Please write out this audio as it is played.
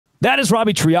That is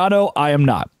Robbie Triano. I am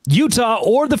not. Utah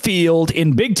or the field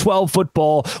in Big 12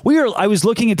 football. I was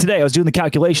looking at today. I was doing the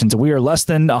calculations, and we are less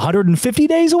than 150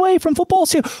 days away from football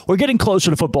season. We're getting closer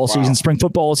to football season. Spring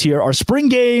football is here. Our spring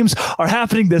games are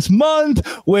happening this month,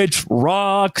 which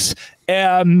rocks.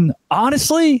 And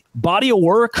honestly, body of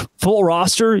work, full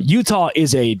roster. Utah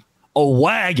is a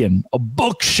wagon, a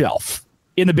bookshelf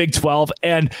in the Big 12,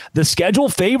 and the schedule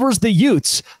favors the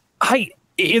Utes.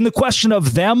 In the question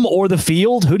of them or the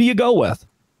field, who do you go with?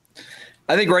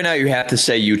 I think right now you have to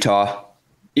say Utah,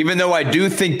 even though I do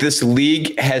think this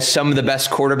league has some of the best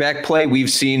quarterback play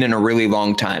we've seen in a really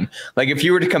long time. Like if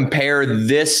you were to compare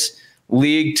this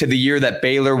league to the year that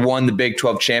Baylor won the Big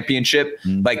 12 championship,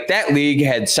 like that league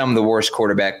had some of the worst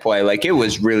quarterback play. Like it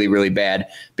was really, really bad.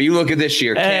 But you look at this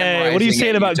year. Hey, what are you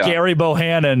saying about Gary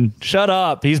Bohannon? Shut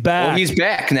up. He's back. Well, he's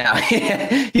back now.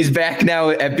 He's back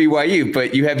now at BYU,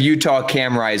 but you have Utah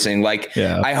Cam Rising. Like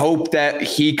I hope that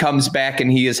he comes back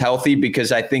and he is healthy,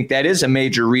 because I think that is a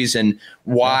major reason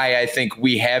why I think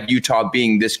we have Utah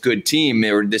being this good team,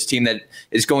 or this team that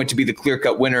is going to be the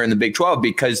clear-cut winner in the Big 12,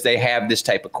 because they have this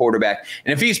type of quarterback.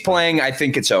 And if he's playing, I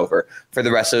think it's over for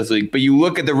the rest of the league. But you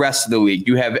look at the rest of the league.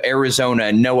 You have Arizona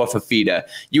and Noah Fafita.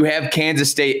 You have Kansas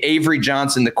State, Avery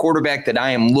Johnson, the quarterback that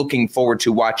I am looking forward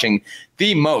to watching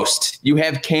the most. You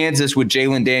have Kansas with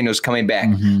Jalen Daniels coming back.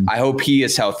 I hope he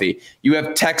is healthy. You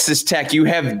have Texas Tech. You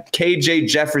have KJ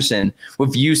Jefferson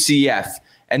with UCF.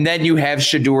 And then you have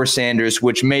Shedeur Sanders,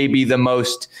 which may be the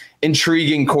most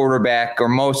intriguing quarterback or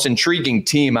most intriguing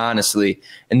team, honestly,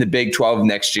 in the Big 12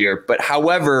 next year. But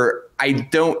however, I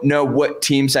don't know what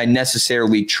teams I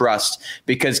necessarily trust,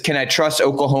 because can I trust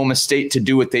Oklahoma State to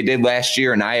do what they did last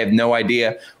year? And I have no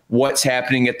idea what's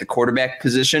happening at the quarterback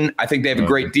position. I think they have a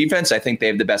great defense. I think they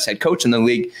have the best head coach in the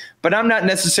league, but I'm not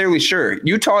necessarily sure.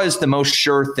 Utah is the most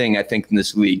sure thing, I think, in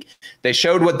this league. They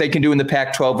showed what they can do in the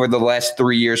Pac-12 over the last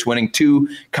 3 years, winning 2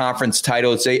 conference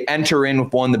titles. They enter in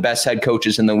with one of the best head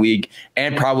coaches in the league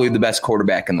and probably the best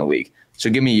quarterback in the league. So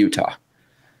give me Utah.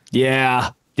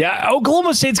 Yeah.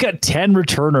 Oklahoma State's got 10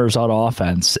 returners on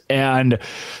offense, and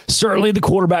certainly the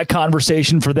quarterback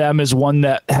conversation for them is one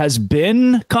that has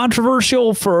been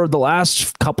controversial for the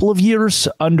last couple of years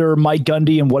under Mike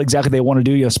Gundy and what exactly they want to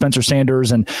do. You know, Spencer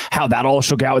Sanders and how that all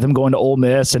shook out with him going to Ole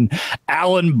Miss, and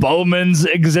Alan Bowman's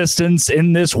existence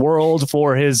in this world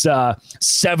for his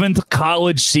 7th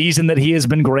college season that he has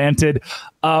been granted.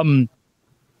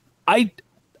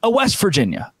 West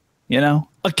Virginia,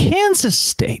 a Kansas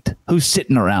State who's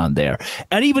sitting around there,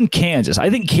 and even Kansas.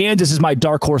 I think Kansas is my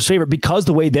dark horse favorite because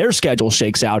the way their schedule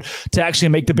shakes out to actually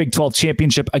make the Big 12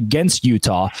 championship against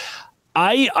Utah.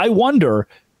 I wonder,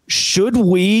 should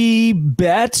we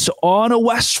bet on a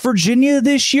West Virginia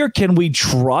this year? Can we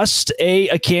trust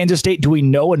a Kansas State? Do we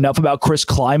know enough about Chris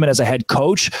Kleiman as a head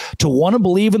coach to want to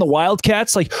believe in the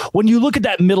Wildcats? Like, when you look at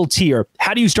that middle tier,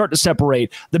 how do you start to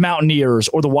separate the Mountaineers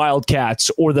or the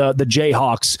Wildcats or the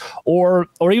Jayhawks or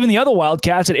even the other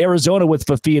Wildcats at Arizona with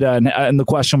Fafita and the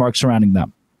question marks surrounding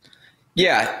them?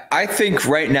 Yeah, I think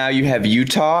right now you have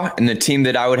Utah, and the team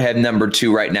that I would have number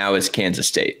 2 right now is Kansas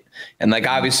State. And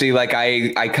obviously,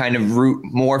 I kind of root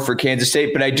more for Kansas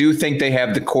State, but I do think they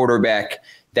have the quarterback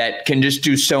that can just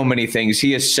do so many things.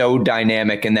 He is so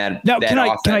dynamic in that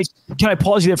offense. Can I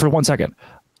pause you there for 1 second?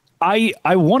 I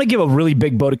want to give a really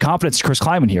big vote of confidence to Chris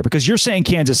Kleiman here, because you're saying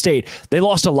Kansas State, they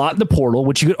lost a lot in the portal,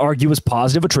 which you could argue was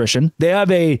positive attrition. They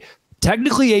have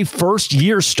technically a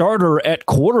first-year starter at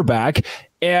quarterback,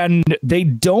 and they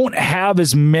don't have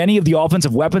as many of the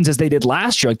offensive weapons as they did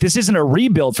last year. Like, this isn't a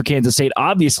rebuild for Kansas State,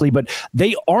 obviously, but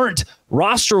they aren't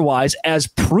roster-wise as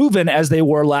proven as they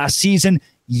were last season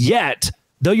yet,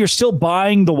 though you're still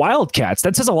buying the Wildcats.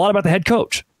 That says a lot about the head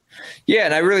coach. Yeah,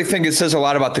 and I really think it says a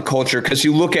lot about the culture, because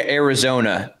you look at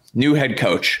Arizona, new head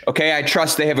coach. Okay, I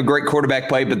trust they have a great quarterback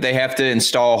play, but they have to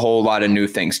install a whole lot of new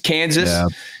things.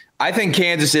 Kansas, I think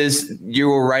Kansas is, you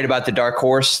were right about the dark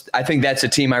horse. I think that's a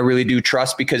team I really do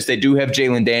trust, because they do have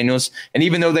Jalen Daniels. And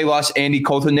even though they lost Andy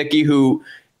Koltonicki, who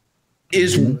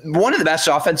is one of the best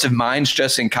offensive minds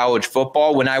just in college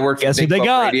football. When I worked for Big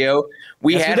 12 Radio,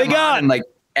 we had him on, and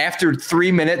after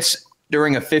 3 minutes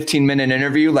during a 15-minute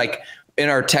interview, in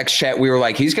our text chat, we were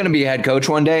like, he's going to be a head coach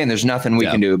one day, and there's nothing we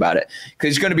can do about it, because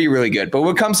he's going to be really good. But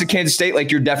when it comes to Kansas State,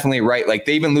 you're definitely right.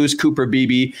 They even lose Cooper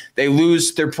Beebe. They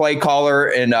lose their play caller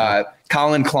and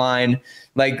Colin Klein.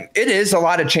 It is a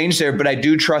lot of change there, but I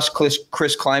do trust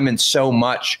Chris Kleiman so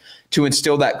much to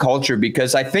instill that culture,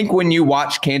 because I think when you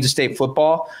watch Kansas State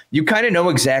football, you kind of know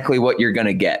exactly what you're going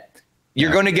to get.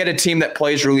 You're going to get a team that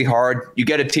plays really hard. You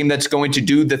get a team that's going to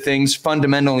do the things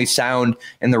fundamentally sound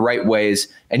in the right ways.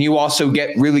 And you also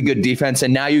get really good defense.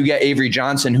 And now you get Avery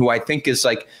Johnson, who I think is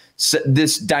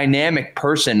this dynamic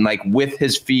person, like with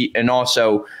his feet and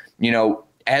also,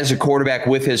 as a quarterback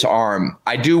with his arm.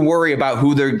 I do worry about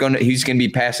who he's going to be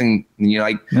passing,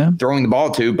 throwing the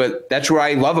ball to, but that's what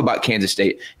I love about Kansas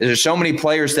State. There's so many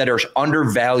players that are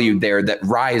undervalued there that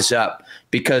rise up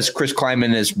because Chris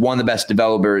Klieman is one of the best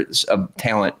developers of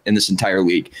talent in this entire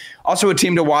league. Also a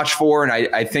team to watch for, and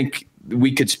I think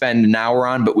we could spend an hour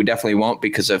on, but we definitely won't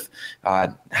because of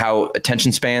how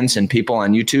attention spans and people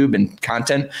on YouTube and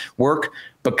content work.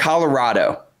 But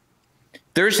Colorado,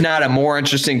 there's not a more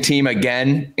interesting team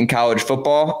again in college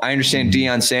football. I understand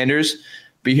Deion Sanders,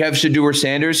 but you have Shedeur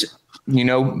Sanders,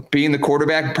 being the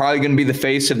quarterback, probably going to be the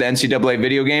face of the NCAA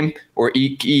video game or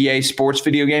EA Sports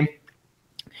video game.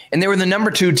 And they were the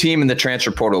number 2 team in the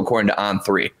transfer portal, according to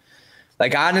On3.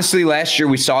 Like, honestly, last year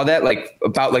we saw that,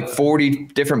 about 40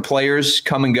 different players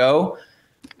come and go,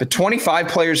 but 25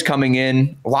 players coming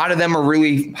in. A lot of them are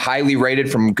really highly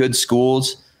rated from good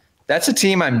schools. That's a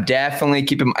team I'm definitely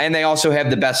keeping. And they also have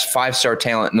the best 5-star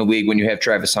talent in the league when you have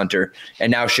Travis Hunter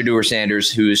and now Shedeur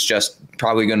Sanders, who is just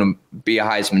probably going to be a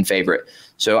Heisman favorite.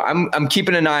 So I'm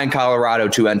keeping an eye on Colorado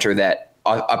to enter that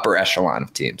upper echelon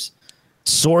of teams.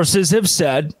 Sources have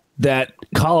said that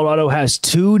Colorado has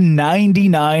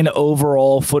 299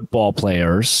 overall football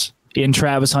players in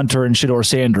Travis Hunter and Shedeur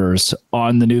Sanders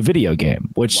on the new video game,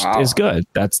 which is good.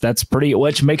 That's pretty,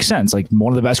 which makes sense. Like,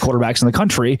 one of the best quarterbacks in the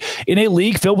country in a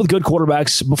league filled with good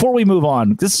quarterbacks. Before we move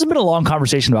on, this has been a long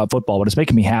conversation about football, but it's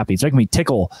making me happy. It's making me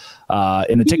tickle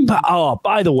in the tick. Oh,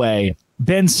 by the way,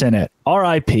 Ben Sinnott,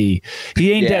 R.I.P.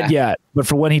 He ain't dead yet, but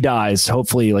for when he dies,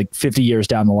 hopefully 50 years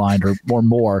down the line or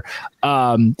more,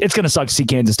 it's going to suck to see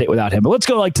Kansas State without him. But let's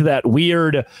go to that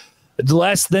weird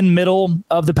less than middle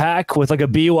of the pack with a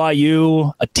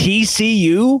BYU, a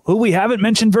TCU, who we haven't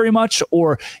mentioned very much,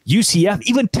 or UCF,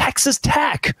 even Texas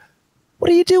Tech. What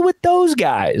do you do with those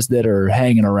guys that are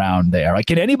hanging around there?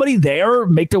 Can anybody there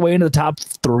make their way into the top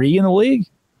 3 in the league?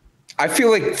 I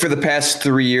feel like for the past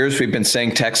 3 years, we've been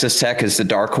saying Texas Tech is the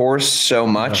dark horse so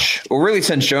much. Well, really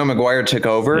since Joe McGuire took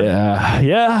over.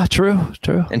 Yeah, true.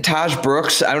 And Taj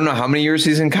Brooks, I don't know how many years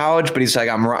he's in college, but he's like,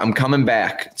 I'm coming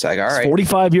back. It's like, all right. He's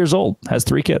 45 years old, has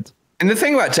 3 kids. And the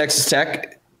thing about Texas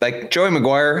Tech, Joey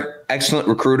McGuire, excellent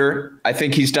recruiter. I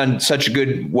think he's done such a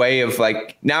good way of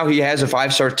now he has a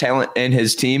 5-star talent in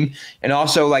his team. And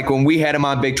also when we had him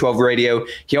on Big 12 radio,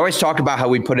 he always talked about how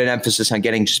we put an emphasis on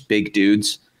getting just big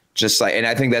dudes. And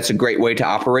I think that's a great way to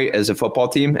operate as a football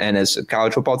team and as a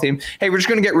college football team. Hey, we're just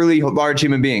going to get really large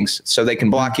human beings so they can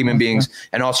block human beings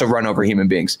and also run over human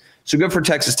beings. So good for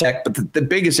Texas Tech. But the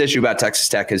biggest issue about Texas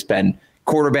Tech has been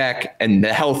quarterback and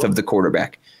the health of the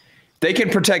quarterback. They can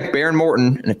protect Behren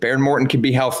Morton, and if Behren Morton can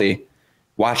be healthy,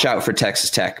 watch out for Texas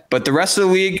Tech. But the rest of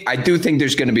the league, I do think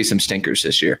there's going to be some stinkers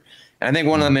this year. And I think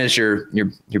one of them is your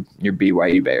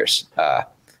BYU Bears.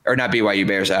 Or not BYU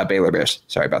Bears, Baylor Bears.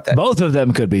 Sorry about that. Both of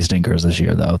them could be stinkers this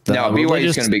year, though. No, BYU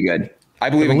is going to be good. I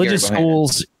believe in religious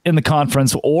schools in the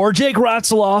conference, or Jake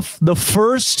Ratzloff, the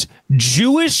first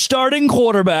Jewish starting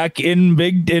quarterback in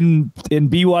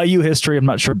BYU history. I'm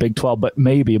not sure Big 12, but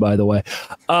maybe, by the way.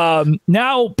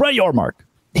 Now, Brett Yormark,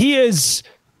 he is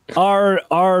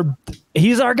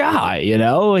he's our guy,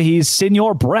 he's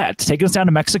Senor Brett taking us down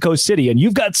to Mexico City. And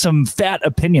you've got some fat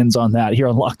opinions on that here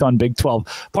on Locked On Big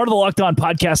 12, part of the Locked On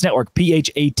Podcast Network,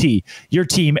 PHAT, your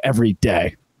team every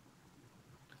day.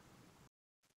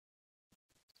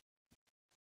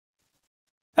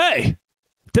 Hey,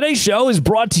 today's show is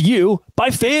brought to you by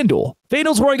FanDuel.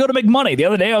 FanDuel's where I go to make money. The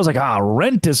other day, I was like,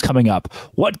 rent is coming up.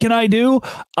 What can I do?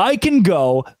 I can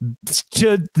go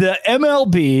to the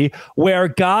MLB where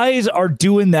guys are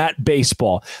doing that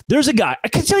baseball. There's a guy. I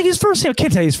can't tell you his first name. I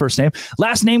can't tell you his first name.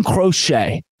 Last name,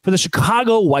 Crochet, for the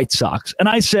Chicago White Sox. And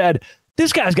I said,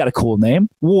 this guy's got a cool name.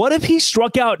 What if he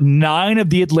struck out 9 of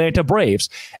the Atlanta Braves?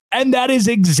 And that is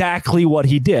exactly what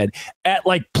he did at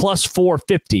plus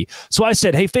 450. So I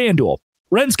said, hey, FanDuel,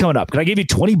 rent's coming up. Can I give you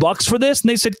 $20 for this? And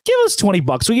they said, give us $20.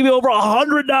 We'll give you over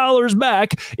 $100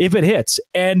 back if it hits.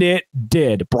 And it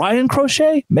did. Brian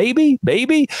Crochet? Maybe.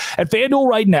 At FanDuel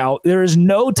right now, there is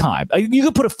no time. You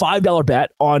can put a $5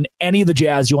 bet on any of the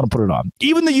Jazz you want to put it on,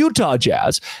 even the Utah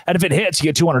Jazz. And if it hits, you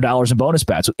get $200 in bonus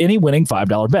bets with any winning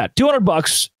 $5 bet.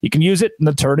 $200. You can use it in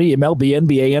the tourney, MLB,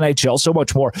 NBA, NHL, so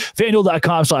much more.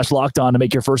 FanDuel.com/lockedon to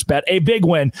make your first bet a big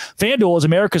win. FanDuel is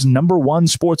America's #1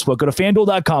 sportsbook. Go to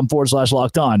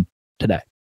FanDuel.com/locked on today.